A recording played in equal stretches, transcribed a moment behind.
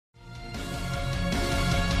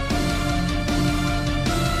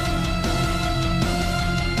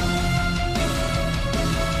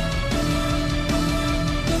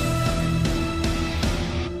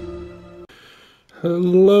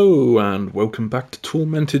Hello and welcome back to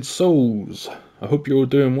Tormented Souls. I hope you're all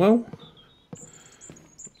doing well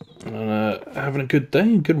and having a good day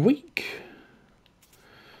and good week.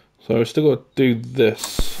 So I still got to do this.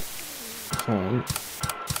 So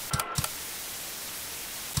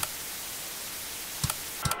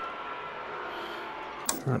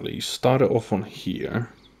apparently you start it off on here.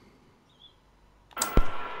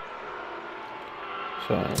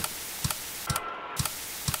 So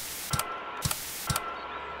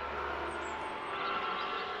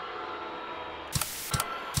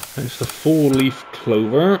it's the 4-leaf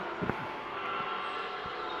clover.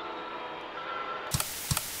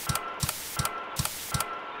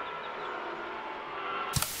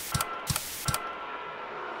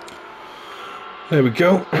 There we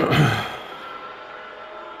go.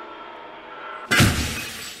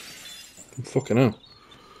 Fucking hell.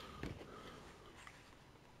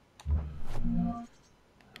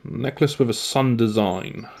 Necklace with a sun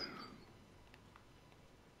design.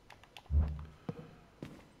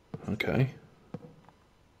 Okay.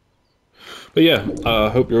 But yeah, I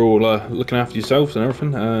hope you're all looking after yourselves and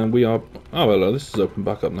everything. And we are... Oh, hello, this is open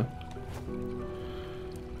back up now.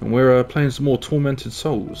 And we're playing some more Tormented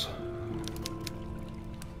Souls.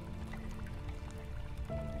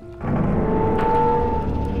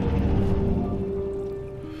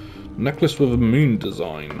 Necklace with a moon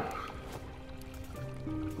design.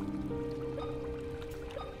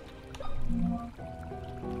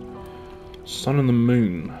 Sun and the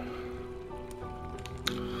moon.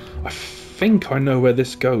 I think I know where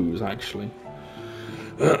this goes, actually.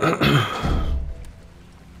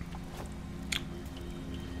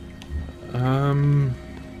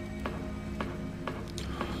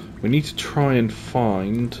 We need to try and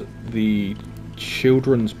find the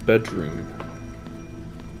children's bedroom.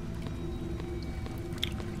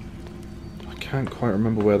 I can't quite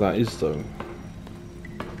remember where that is, though.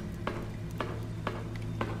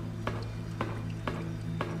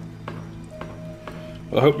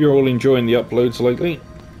 I hope you're all enjoying the uploads lately.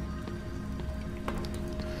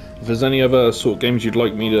 If there's any other sort of games you'd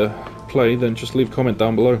like me to play, then just leave a comment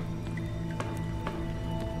down below.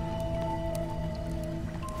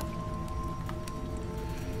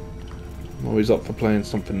 I'm always up for playing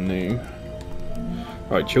something new.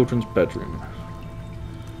 Right, children's bedroom.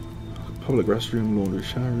 Public restroom, laundry,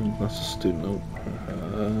 shower room, that's a student note.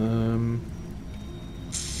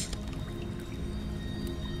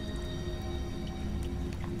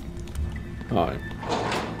 Alright.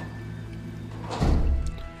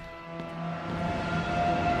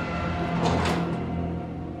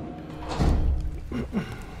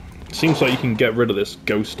 Seems like you can get rid of this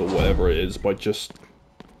ghost or whatever it is by just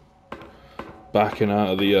backing out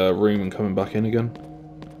of the room and coming back in again.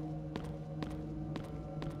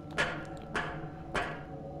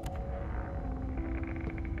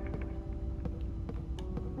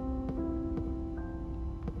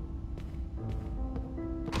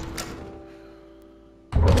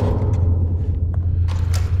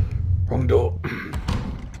 Wrong door.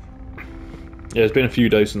 Yeah, it's been a few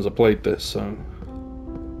days since I played this, so...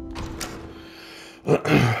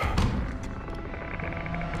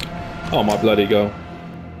 Oh my bloody go.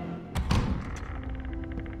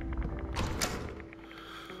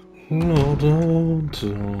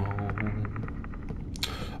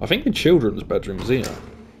 I think the children's bedroom is here.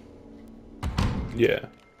 Yeah.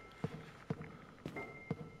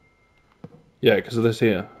 Yeah, because of this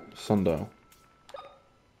here. Sundial.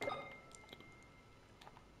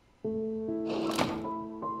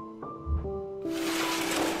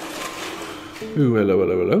 Ooh, hello,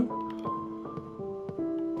 hello, hello.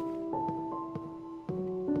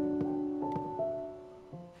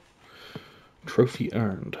 Trophy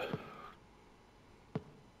earned.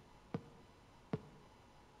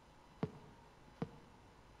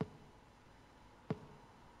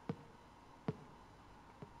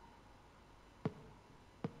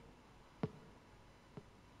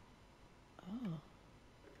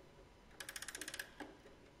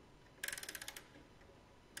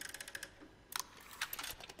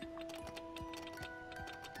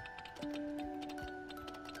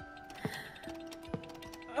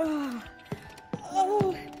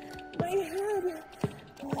 Oh, my head.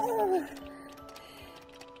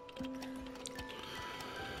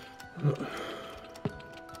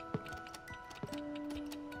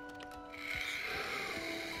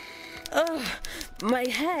 Oh. My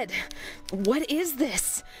head. What is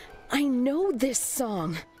this? I know this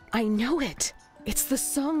song. I know it. It's the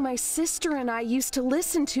song my sister and I used to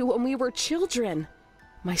listen to when we were children.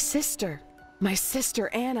 My sister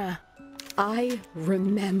Anna. I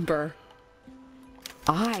remember.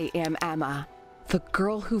 I am Emma, The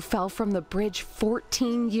girl who fell from the bridge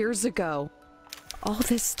 14 years ago. All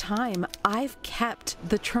this time, I've kept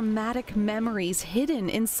the traumatic memories hidden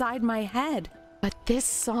inside my head, but this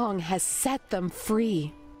song has set them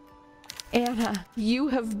free. Anna, you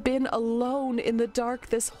have been alone in the dark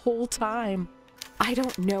this whole time. I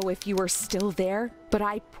don't know if you are still there, but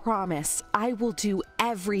I promise I will do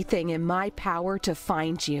everything in my power to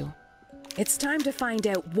find you. It's time to find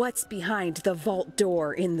out what's behind the vault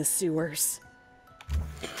door in the sewers.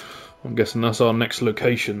 I'm guessing that's our next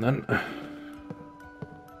location then.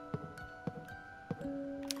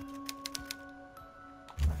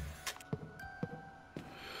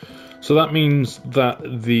 So that means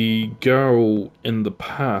that the girl in the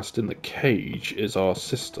past in the cage is our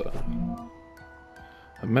sister.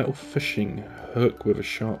 A metal fishing hook with a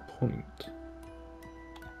sharp point.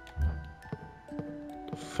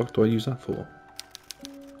 The fuck do I use that for?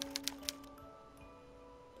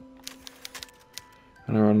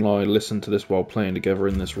 Anna and I listened to this while playing together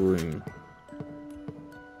in this room.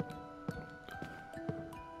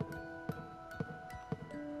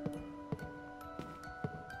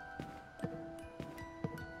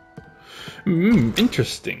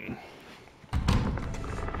 Interesting.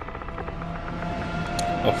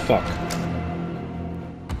 Oh, fuck.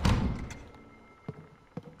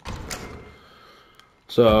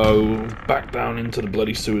 So, back down into the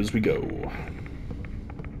bloody sewers we go.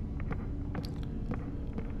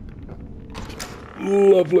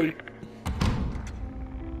 Lovely.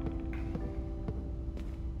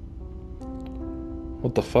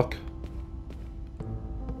 What the fuck?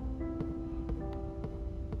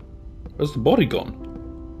 Where's the body gone?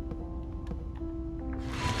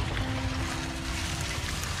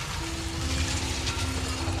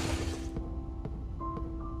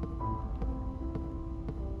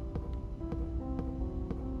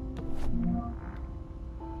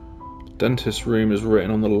 Dentist room is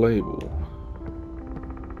written on the label.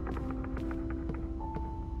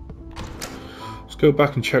 Let's go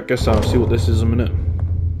back and check this out, see what this is in a minute.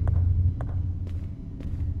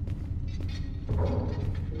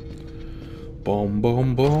 Boom,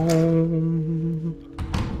 boom, boom.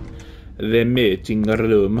 The meeting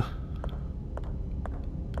room.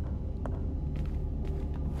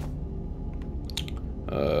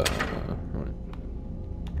 Right.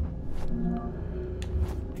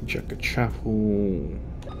 Check a chapel.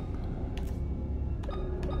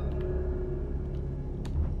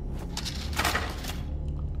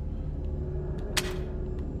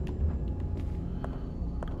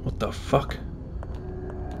 What the fuck?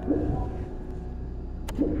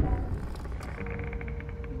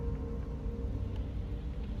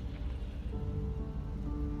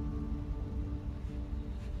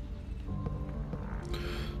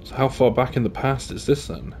 So how far back in the past is this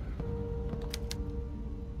then?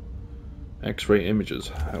 X-ray images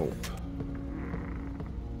help.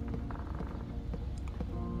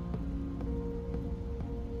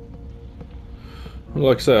 Well,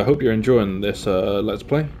 like I say, I hope you're enjoying this Let's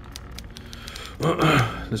Play.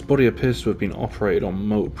 This body appears to have been operated on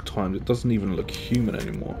multiple times. It doesn't even look human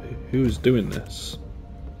anymore. Who is doing this?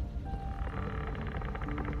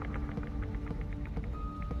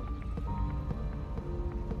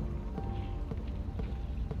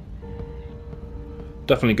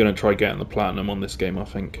 Definitely going to try getting the platinum on this game, I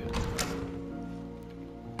think.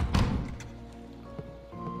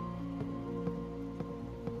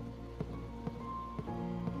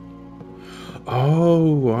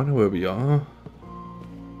 Oh, I know where we are.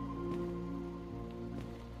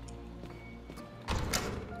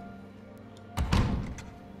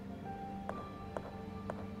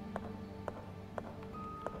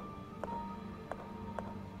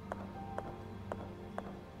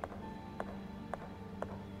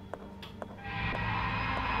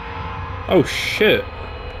 Oh shit.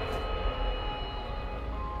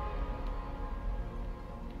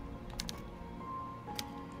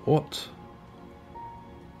 What?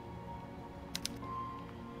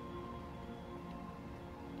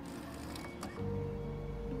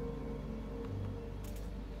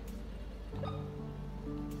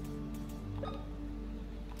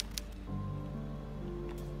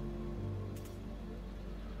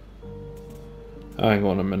 Hang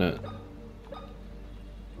on a minute.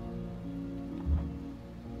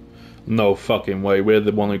 No fucking way, we're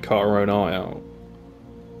the one who cut our own eye out.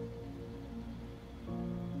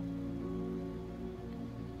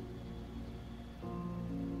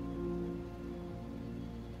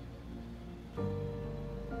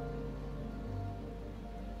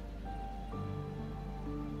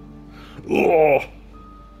 Ugh.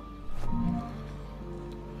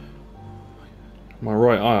 My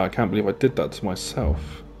right eye, I can't believe I did that to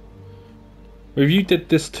myself. If you did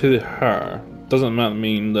this to her, doesn't that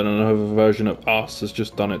mean that another version of us has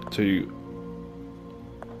just done it to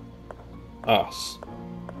us?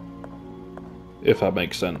 If that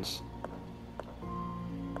makes sense.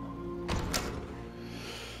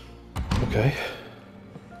 Okay.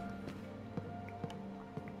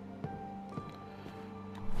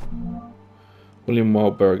 William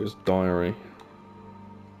Wildberger's diary.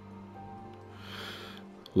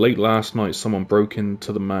 Late last night someone broke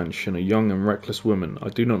into the mansion, a young and reckless woman. I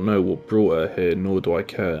do not know what brought her here, nor do I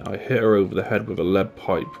care. I hit her over the head with a lead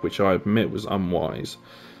pipe, which I admit was unwise.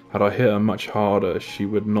 Had I hit her much harder, she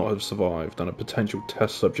would not have survived, and a potential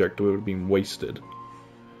test subject would have been wasted.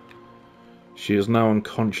 She is now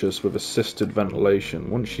unconscious with assisted ventilation.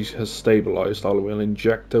 Once she has stabilized, I will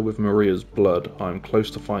inject her with Maria's blood. I am close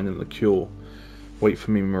to finding the cure. Wait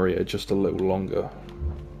for me, Maria, just a little longer.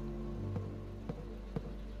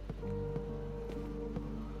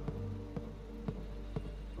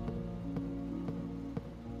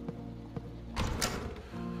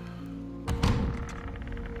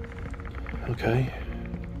 Okay.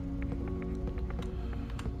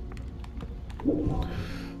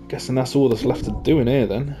 Guessing that's all that's left to do in here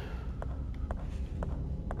then.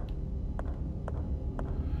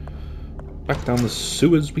 Back down the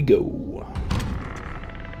sewers we go.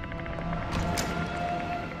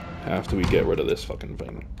 After we get rid of this fucking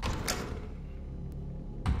thing.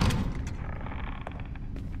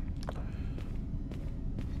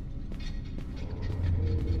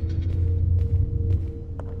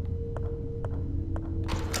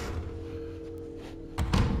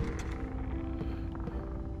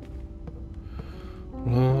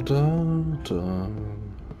 La da da.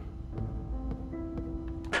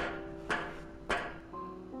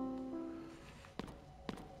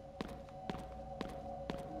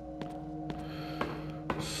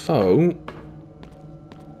 So,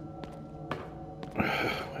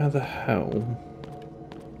 where the hell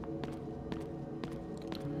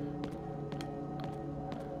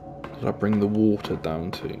did I bring the water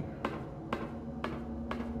down to?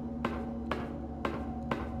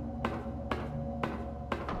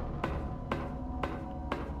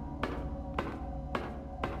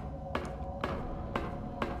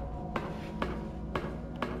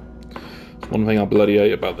 It's one thing I bloody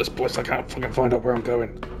hate about this place, I can't fucking find out where I'm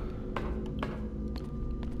going.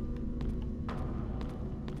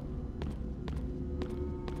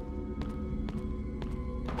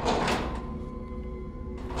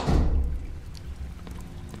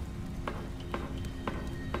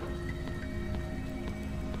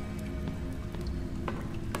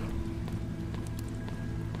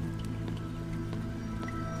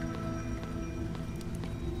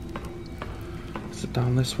 Is it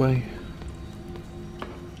down this way?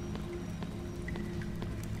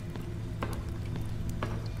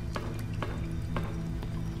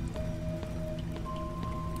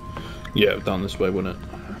 Yeah, down this way, wouldn't it?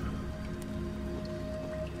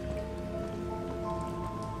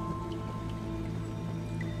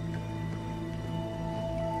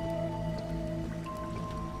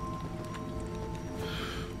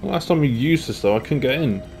 Well, last time we used this though, I couldn't get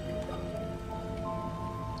in.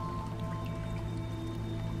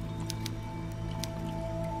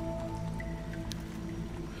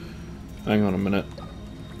 Hang on a minute.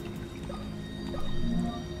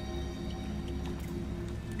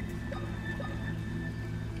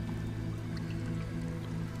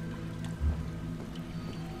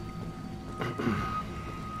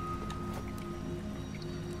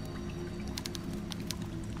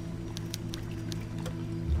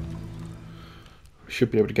 We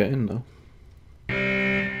should be able to get in though.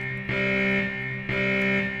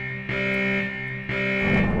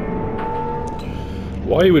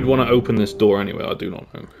 Why you would want to open this door anyway, I do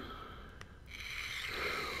not know.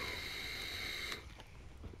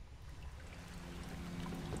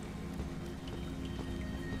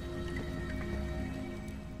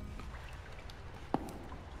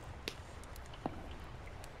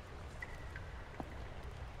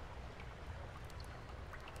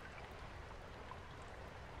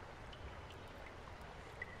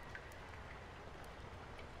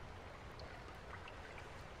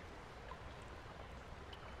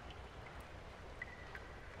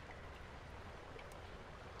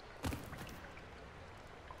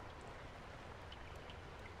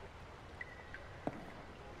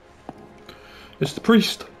 It's the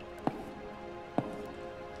priest.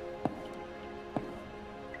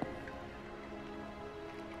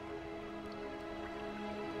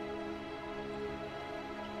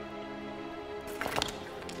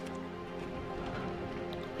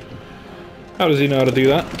 How does he know how to do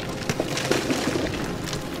that?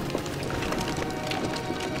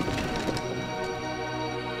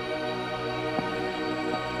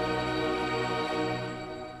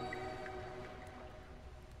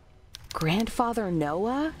 Grandfather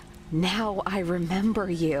Noah? Now I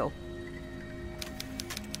remember you.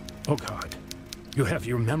 Oh God, you have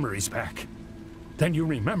your memories back. Then you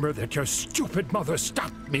remember that your stupid mother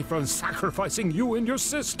stopped me from sacrificing you and your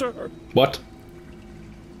sister. What?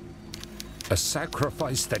 A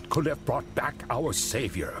sacrifice that could have brought back our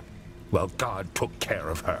savior. Well, God took care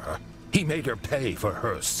of her. He made her pay for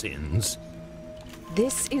her sins.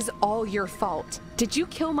 This is all your fault. Did you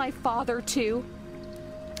kill my father too?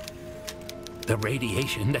 The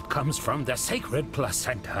radiation that comes from the sacred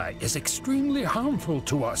placenta is extremely harmful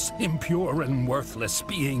to us, impure and worthless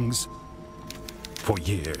beings. For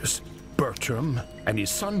years, Bertram and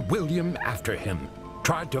his son William after him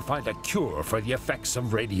tried to find a cure for the effects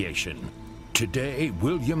of radiation. Today,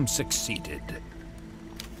 William succeeded.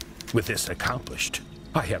 With this accomplished,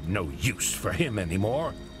 I have no use for him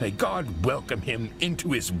anymore. May God welcome him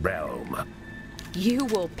into his realm. You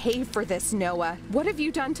will pay for this, Noah. What have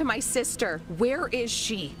you done to my sister? Where is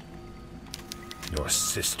she? Your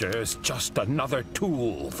sister is just another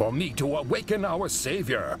tool for me to awaken our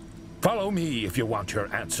savior. Follow me if you want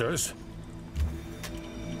your answers.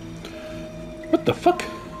 What the fuck?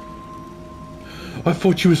 I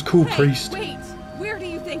thought you was cool, Hey, priest. wait! Where do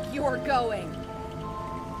you think you're going?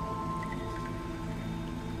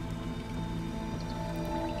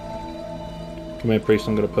 Come here, priest,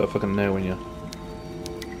 I'm gonna put a fucking nail in you.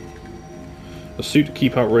 A suit to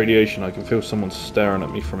keep out radiation. I can feel someone staring at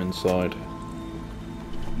me from inside.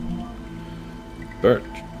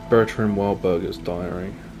 Bertrand Wildberger's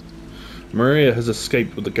diary. Maria has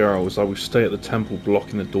escaped with the girls. I will stay at the temple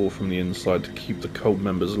blocking the door from the inside to keep the cult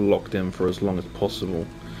members locked in for as long as possible.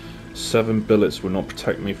 7 billets will not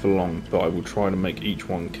protect me for long, but I will try to make each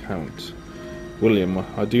one count. William,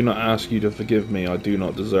 I do not ask you to forgive me, I do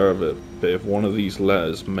not deserve it, but if one of these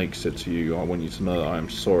letters makes it to you, I want you to know that I am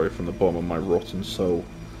sorry from the bottom of my rotten soul.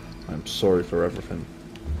 I am sorry for everything.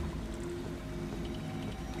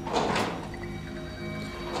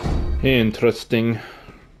 Interesting.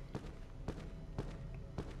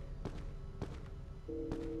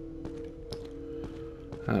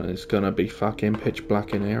 And it's gonna be fucking pitch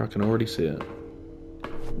black in here, I can already see it.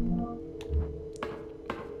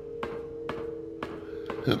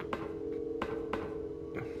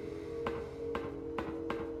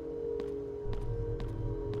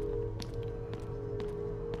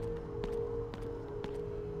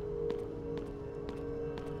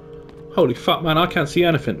 Holy fuck, man, I can't see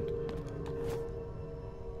anything.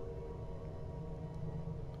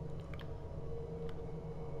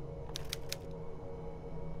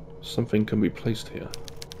 Something can be placed here.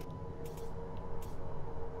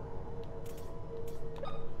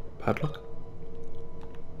 Padlock?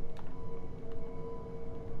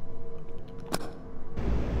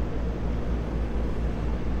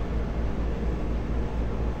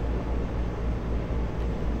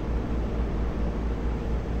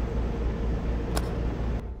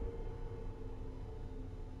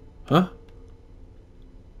 Huh?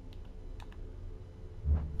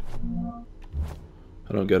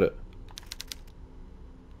 I don't get it.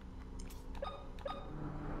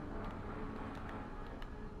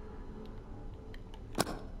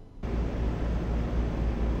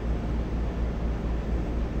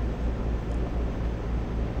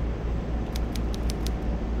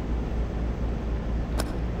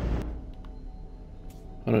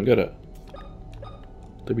 I don't get it.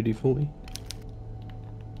 WD-40?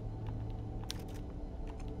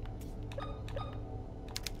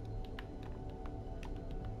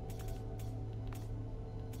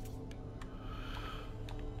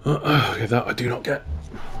 Okay, that I do not get.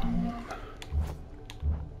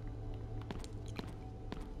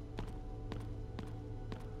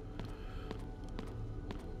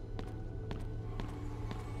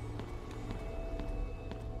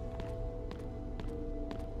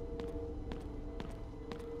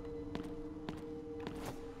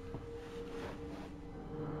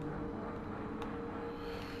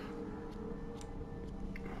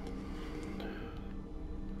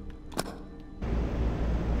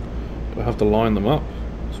 I have to line them up,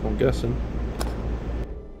 that's what I'm guessing.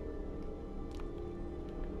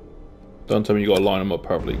 Don't tell me you gotta line them up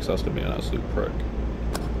perfectly, because that's gonna be an absolute prick.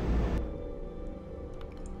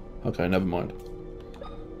 Okay, never mind.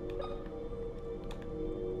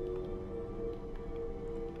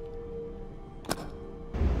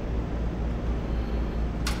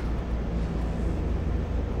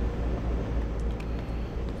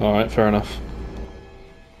 Alright, fair enough.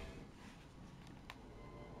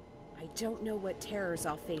 I don't know what terrors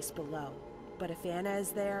I'll face below, but if Anna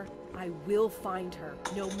is there, I will find her,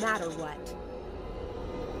 no matter what.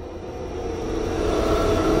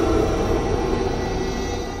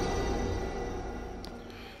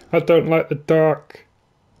 I don't like the dark.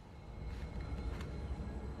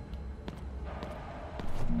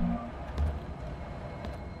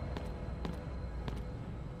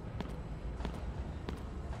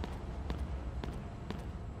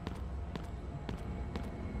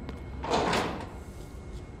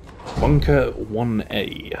 Bunker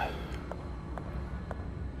 1A.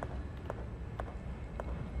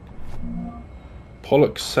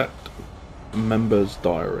 Pollock set member's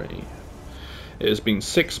diary. It has been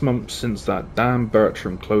 6 months since that damn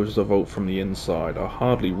Bertram closed the vault from the inside. I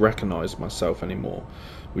hardly recognize myself anymore.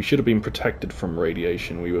 We should have been protected from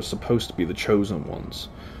radiation. We were supposed to be the chosen ones.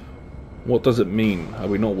 What does it mean? Are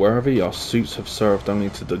we not worthy? Our suits have served only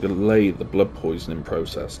to delay the blood poisoning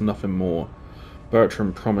process, nothing more.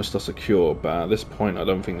 Bertram promised us a cure, but at this point I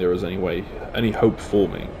don't think there is any hope for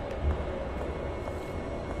me.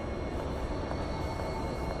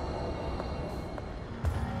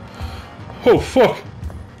 Oh fuck!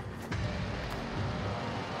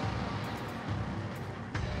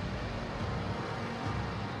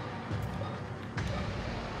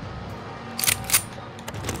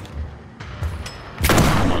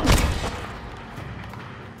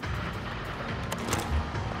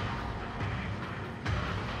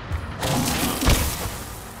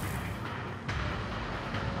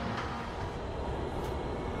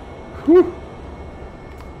 Whew.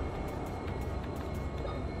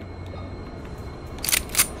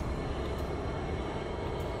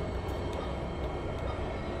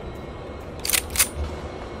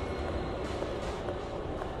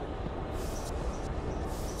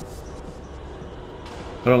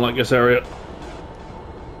 I don't like this area.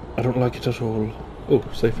 I don't like it at all. Oh,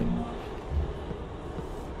 safing.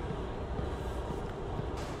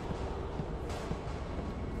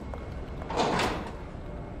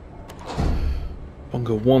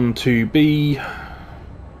 Bunker 1-2B. Be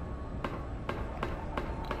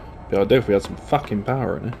ideal if we had some fucking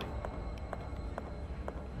power in it.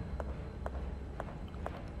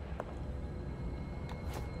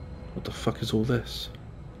 What the fuck is all this?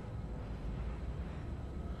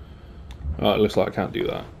 Oh, it looks like I can't do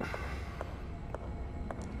that.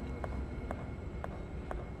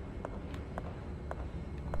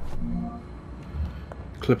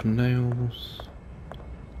 Clip and nails.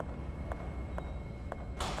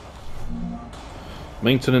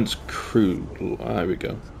 Maintenance crew. There we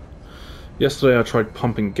go. Yesterday I tried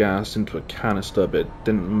pumping gas into a canister, but it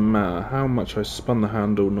didn't matter how much I spun the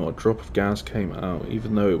handle, not a drop of gas came out,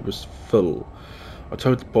 even though it was full. I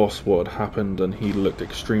told the boss what had happened and he looked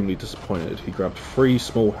extremely disappointed. He grabbed 3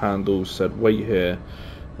 small handles, said wait here,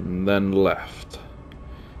 and then left.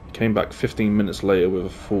 He came back 15 minutes later with a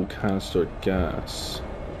full canister of gas.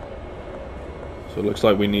 So it looks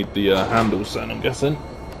like we need the handles then, I'm guessing.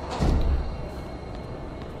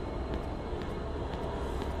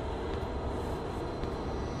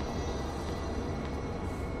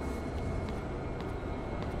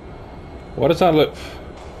 Why does that look...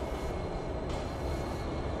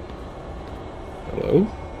 Hello?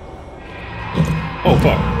 Oh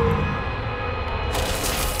fuck.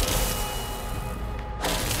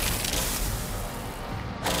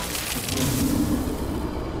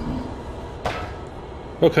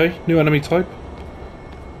 Okay, new enemy type.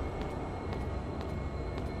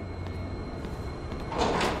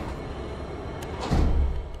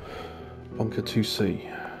 Bunker 2C.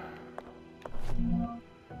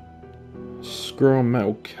 Screw on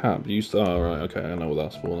metal cap used to... Oh right, okay, I know what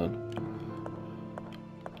that's for then.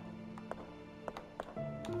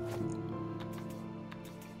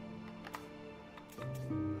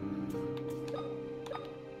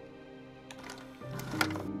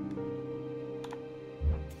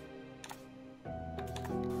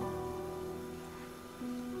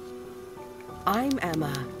 I'm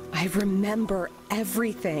Emma. I remember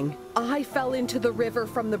everything. I fell into the river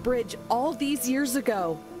from the bridge all these years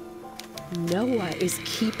ago. Noah is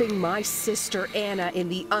keeping my sister Anna in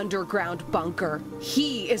the underground bunker.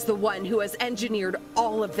 He is the one who has engineered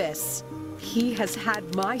all of this. He has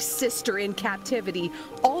had my sister in captivity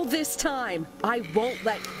all this time. I won't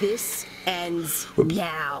let this end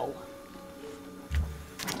now.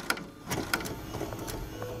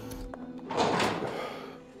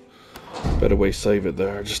 Better way save it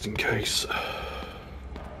there, just in case.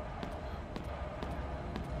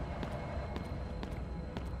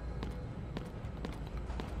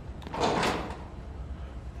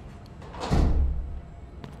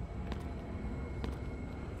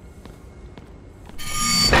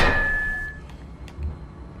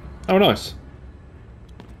 Oh, nice.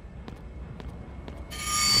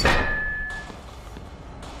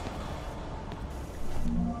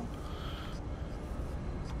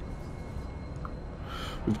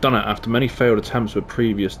 We've done it. After many failed attempts with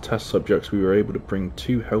previous test subjects, we were able to bring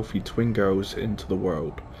 2 healthy twin girls into the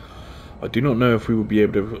world. I do not know if we will be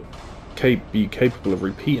able to be capable of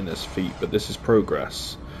repeating this feat, but this is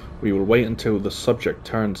progress. We will wait until the subject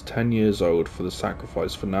turns 10 years old for the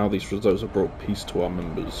sacrifice. For now, these results have brought peace to our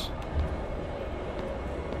members.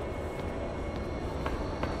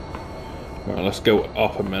 Right, let's go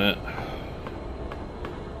up a minute.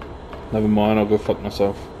 Never mind, I'll go fuck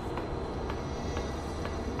myself.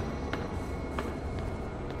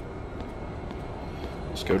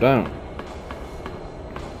 Let's go down.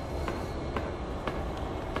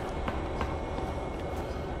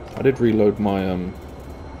 I did reload my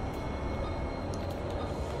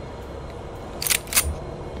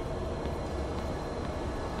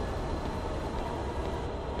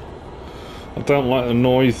I don't like the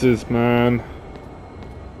noises, man.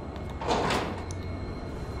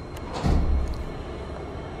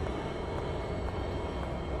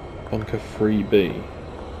 Bunker 3B.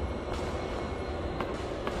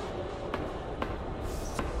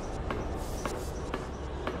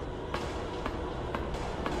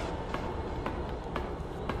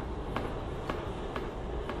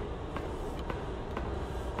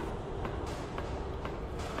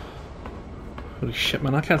 Holy shit,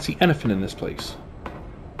 man, I can't see anything in this place.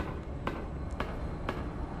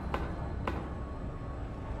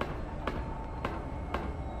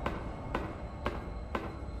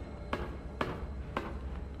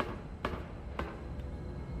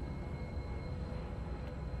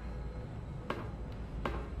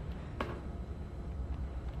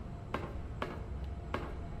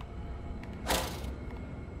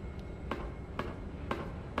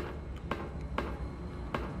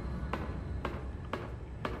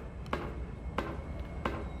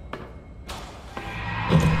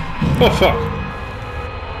 Oh fuck!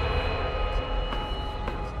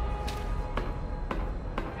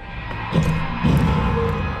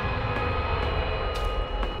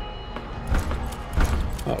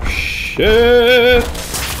 Oh shit!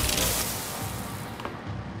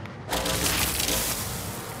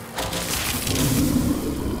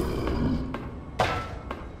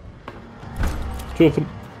 Two of them.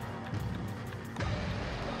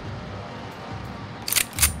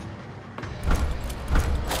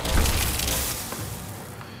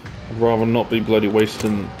 I'd rather not be bloody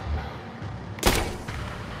wasting.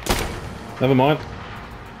 Never mind.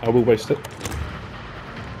 I will waste it.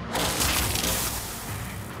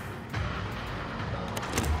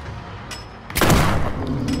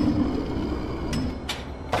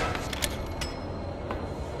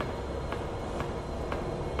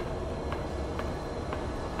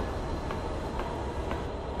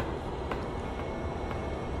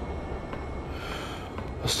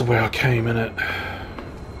 That's the way I came, innit?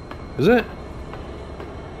 Is it?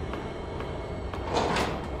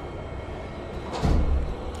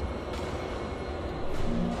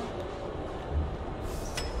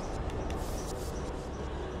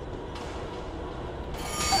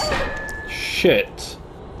 Shit.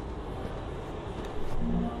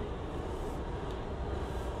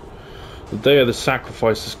 The day of the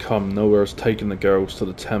sacrifice has come. Nowhere has taken the girls to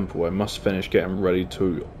the temple. I must finish getting ready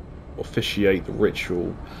to officiate the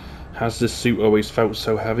ritual. Has this suit always felt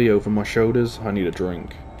so heavy over my shoulders? I need a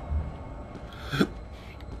drink.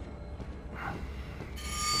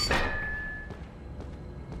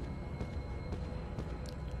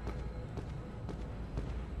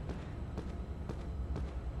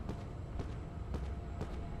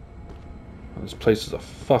 This place is a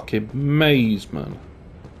fucking maze, man.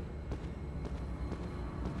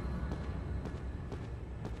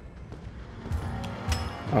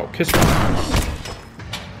 Oh, kiss me.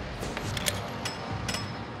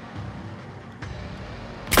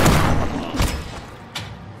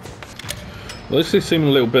 Well, they seem a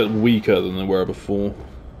little bit weaker than they were before.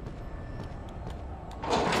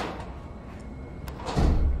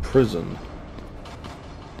 Prison.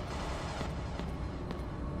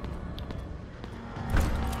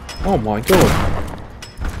 Oh my god.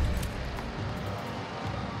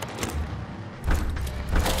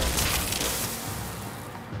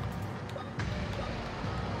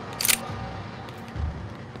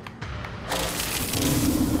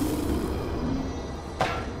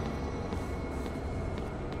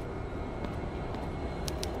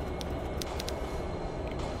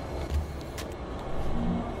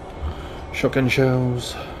 Shotgun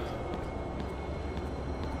shells.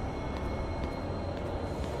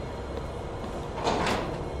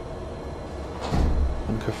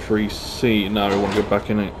 Bunker 3C. Now I want to go back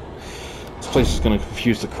in it. This place is going to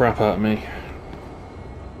confuse the crap out of me.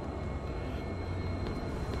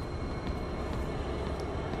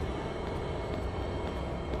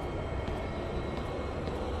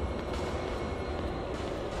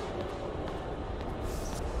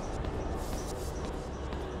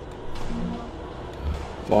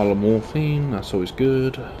 Vial of morphine, that's always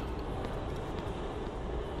good.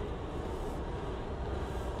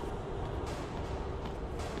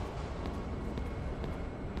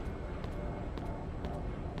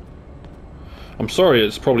 I'm sorry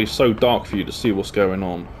it's probably so dark for you to see what's going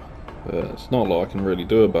on. It's not a lot I can really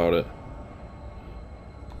do about it.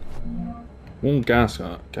 One gas.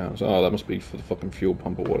 Oh, that must be for the fucking fuel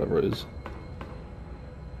pump or whatever it is.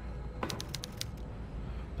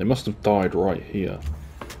 They must have died right here.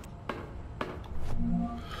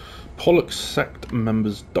 Pollock sect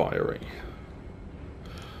member's diary.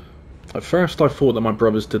 At first I thought that my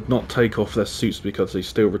brothers did not take off their suits because they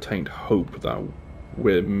still retained hope that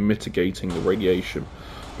we're mitigating the radiation,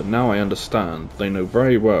 but now I understand. They know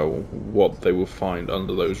very well what they will find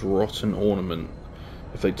under those rotten ornaments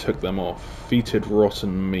if they took them off. Fetid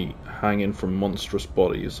rotten meat hanging from monstrous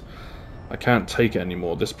bodies. I can't take it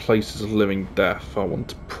anymore. This place is living death. I want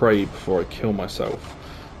to pray before I kill myself.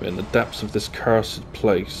 But in the depths of this cursed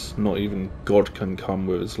place, not even God can come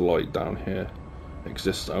with his light down here.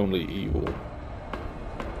 Exists only evil.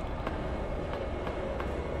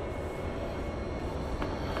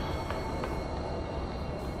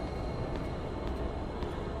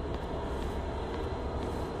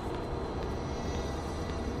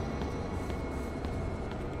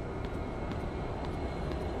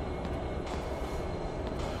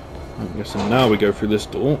 I'm guessing now we go through this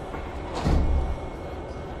door.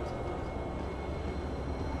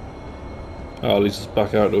 Oh, at least it's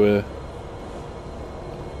back out to here.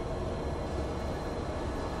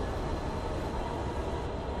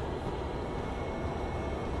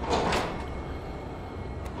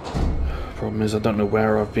 Problem is I don't know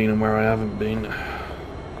where I've been and where I haven't been.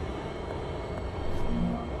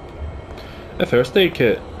 A first aid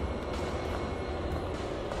kit.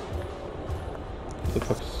 What the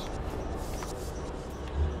fuck is...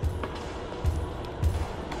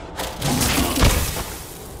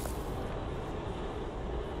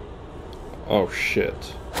 Oh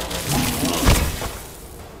shit.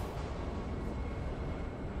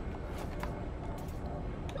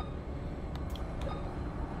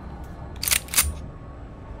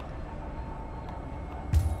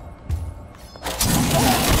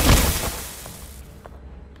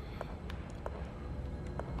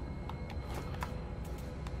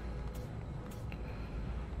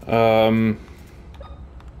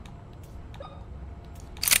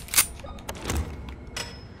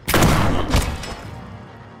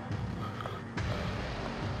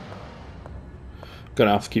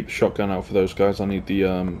 Gonna have to keep a shotgun out for those guys. I need the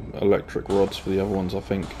electric rods for the other ones, I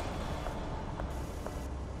think.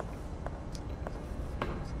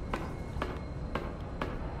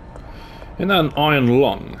 Isn't that an iron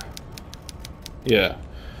lung? Yeah.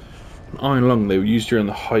 An iron lung they were used during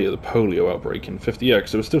the height of the polio outbreak in 50. Yeah,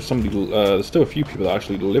 because there was still somebody, there's still a few people that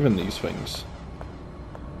actually live in these things.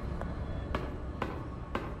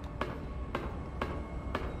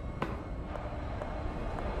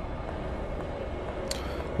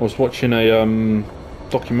 I was watching a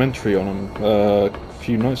documentary on them a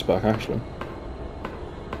few nights back, actually.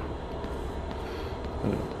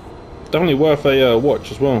 Definitely worth a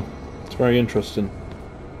watch as well. It's very interesting.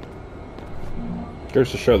 Goes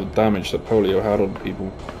to show the damage that polio had on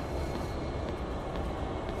people.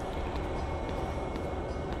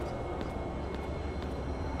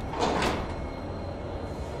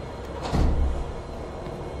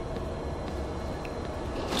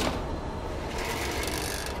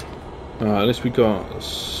 At least we got...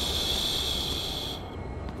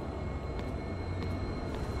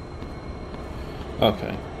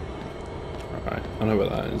 Okay. Alright, I know where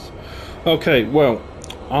that is. Okay, well,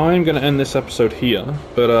 I'm going to end this episode here,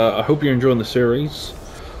 but I hope you're enjoying the series.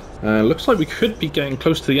 Looks like we could be getting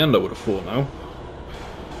close to the end, I would have thought now.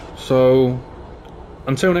 So,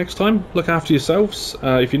 until next time, look after yourselves.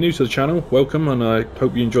 If you're new to the channel, welcome, and I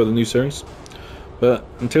hope you enjoy the new series. But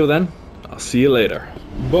until then, I'll see you later.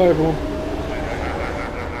 Bye everyone.